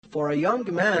For a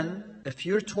young man, if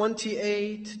you're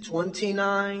 28,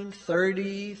 29,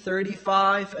 30,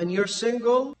 35, and you're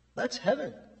single, that's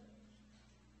heaven.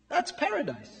 That's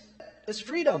paradise. It's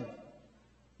freedom.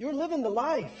 You're living the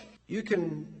life. You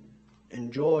can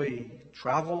enjoy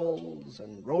travels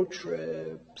and road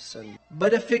trips.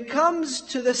 But if it comes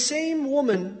to the same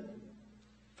woman,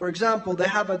 for example, they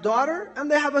have a daughter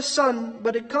and they have a son,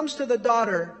 but it comes to the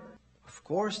daughter, of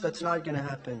course that's not going to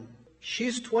happen.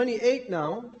 She's 28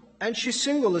 now, and she's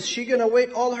single. Is she going to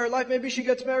wait all her life? Maybe she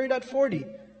gets married at 40.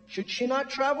 Should she not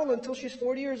travel until she's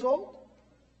 40 years old?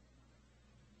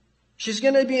 She's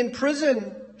going to be in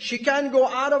prison. She can't go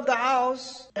out of the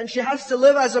house, and she has to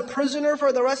live as a prisoner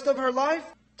for the rest of her life.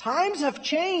 Times have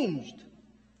changed.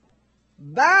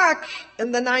 Back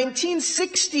in the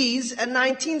 1960s and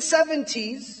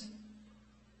 1970s,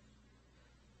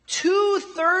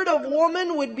 2/3 of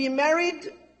women would be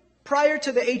married prior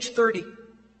to the age 30.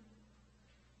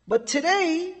 But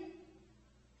today,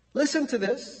 listen to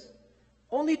this,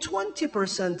 only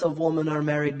 20% of women are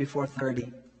married before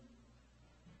 30.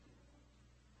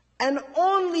 And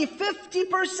only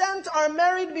 50% are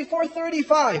married before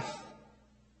 35.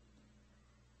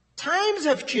 Times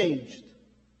have changed.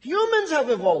 Humans have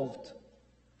evolved.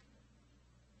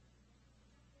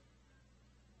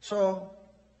 So,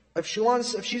 if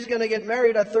she's going to get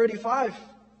married at 35,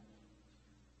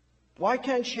 why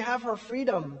can't she have her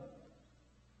freedom?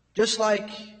 Just like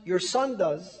your son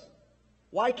does.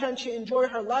 Why can't she enjoy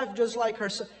her life just like her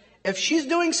son? If she's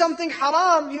doing something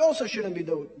haram, he also shouldn't be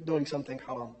doing something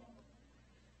haram.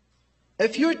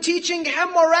 If you're teaching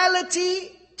him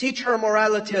morality, teach her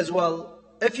morality as well.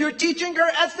 If you're teaching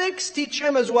her ethics, teach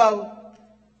him as well.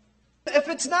 If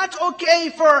it's not okay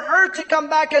for her to come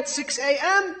back at 6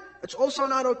 a.m., it's also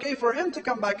not okay for him to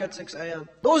come back at 6 a.m.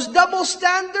 Those double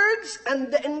standards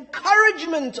and the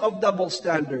encouragement of double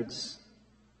standards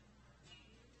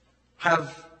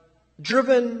have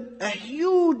driven a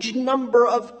huge number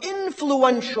of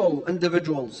influential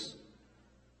individuals,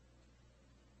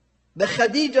 the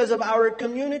Khadijas of our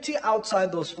community,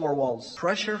 outside those four walls.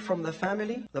 Pressure from the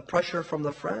family, the pressure from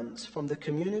the friends, from the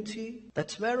community,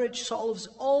 that marriage solves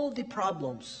all the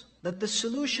problems, that the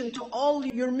solution to all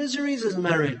your miseries is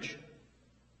marriage.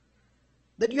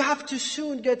 That you have to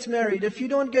soon get married. If you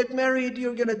don't get married,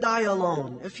 you're going to die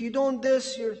alone. If you don't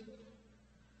this, you're...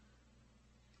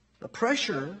 The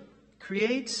pressure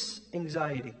creates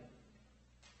anxiety.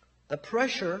 The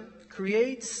pressure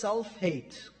creates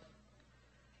self-hate.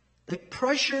 The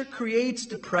pressure creates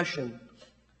depression.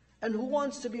 And who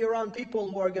wants to be around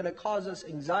people who are going to cause us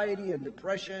anxiety and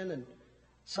depression and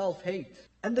self-hate?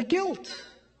 And the guilt.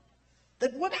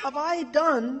 That what have I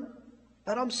done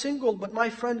that I'm single but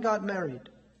my friend got married?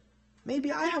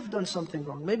 Maybe I have done something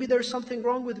wrong. Maybe there's something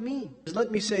wrong with me.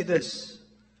 Let me say this,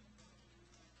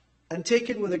 and take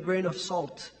it with a grain of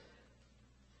salt.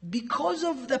 Because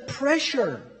of the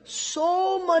pressure,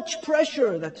 so much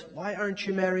pressure, that why aren't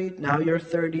you married? Now you're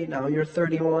 30, now you're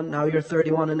 31, now you're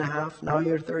 31 and a half, now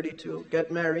you're 32,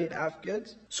 get married, have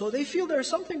kids. So they feel there's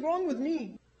something wrong with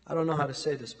me. I don't know how to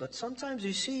say this, but sometimes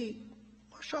you see,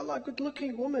 mashallah, good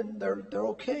looking woman, they're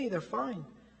okay, they're fine.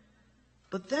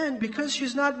 But then, because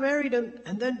she's not married,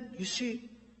 and then you see,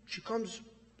 she comes,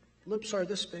 lips are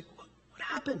this big. What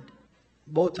happened?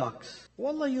 Botox.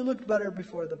 Wallah, you looked better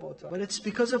before the Botox. But it's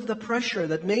because of the pressure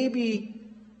that maybe,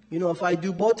 if I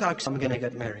do Botox, I'm going to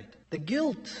get married. The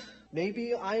guilt.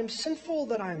 Maybe I am sinful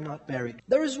that I am not married.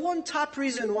 There is one top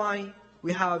reason why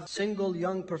we have single,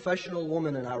 young, professional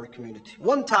women in our community.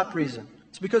 One top reason.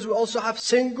 It's because we also have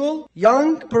single,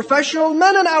 young, professional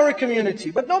men in our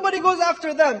community. But nobody goes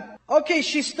after them. Okay,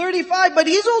 she's 35, but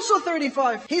he's also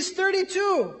 35. He's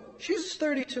 32. She's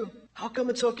 32. How come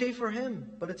it's okay for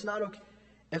him, but it's not okay?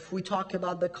 If we talk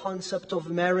about the concept of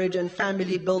marriage and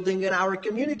family building in our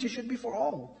community, should be for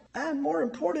all. And more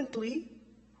importantly,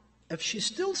 if she's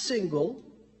still single,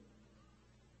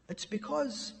 it's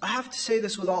because, I have to say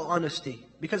this with all honesty,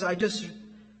 because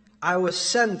I was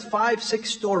sent 5-6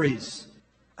 stories.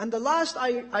 And the last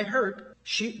I heard,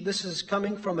 this is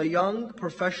coming from a young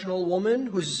professional woman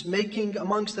who's making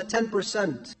amongst the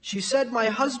 10%. She said, my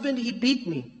husband, he beat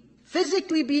me.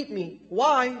 Physically beat me.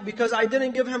 Why? Because I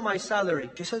didn't give him my salary.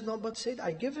 She said, no, but Sayyid,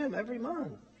 I give him every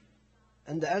month.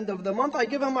 And the end of the month, I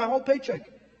give him my whole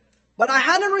paycheck. But I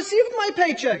hadn't received my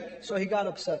paycheck. So he got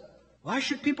upset. Why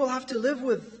should people have to live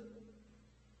with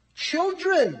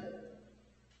children,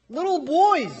 little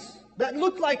boys that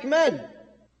look like men?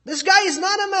 This guy is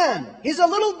not a man. He's a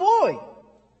little boy.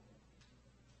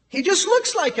 He just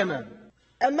looks like a man.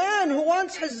 A man who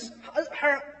wants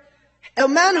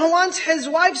his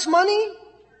wife's money,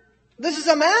 this is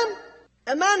a man?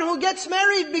 A man who gets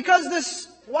married because this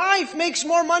wife makes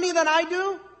more money than I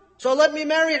do, so let me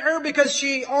marry her because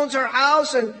she owns her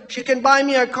house and she can buy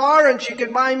me a car and she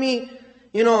can buy me,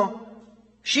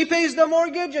 she pays the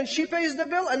mortgage and she pays the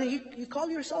bill, and you call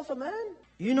yourself a man?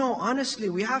 Honestly,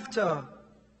 we have to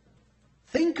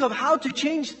think of how to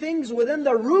change things within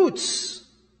the roots.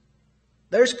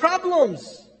 There's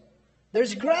problems.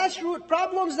 There's grassroots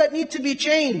problems that need to be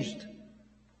changed.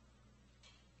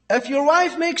 If your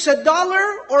wife makes $1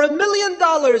 or $1 million,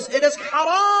 it is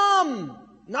haram,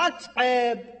 not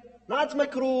aib, not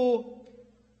makruh.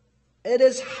 It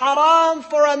is haram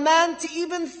for a man to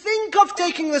even think of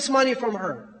taking this money from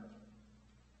her.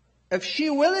 If she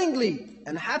willingly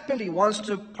and happily wants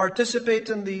to participate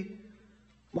in the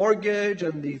mortgage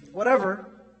and the whatever,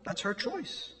 that's her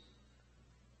choice.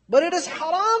 But it is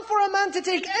haram for a man to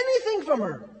take anything from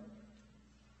her.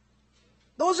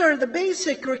 Those are the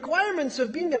basic requirements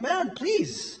of being a man.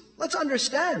 Please, let's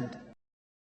understand.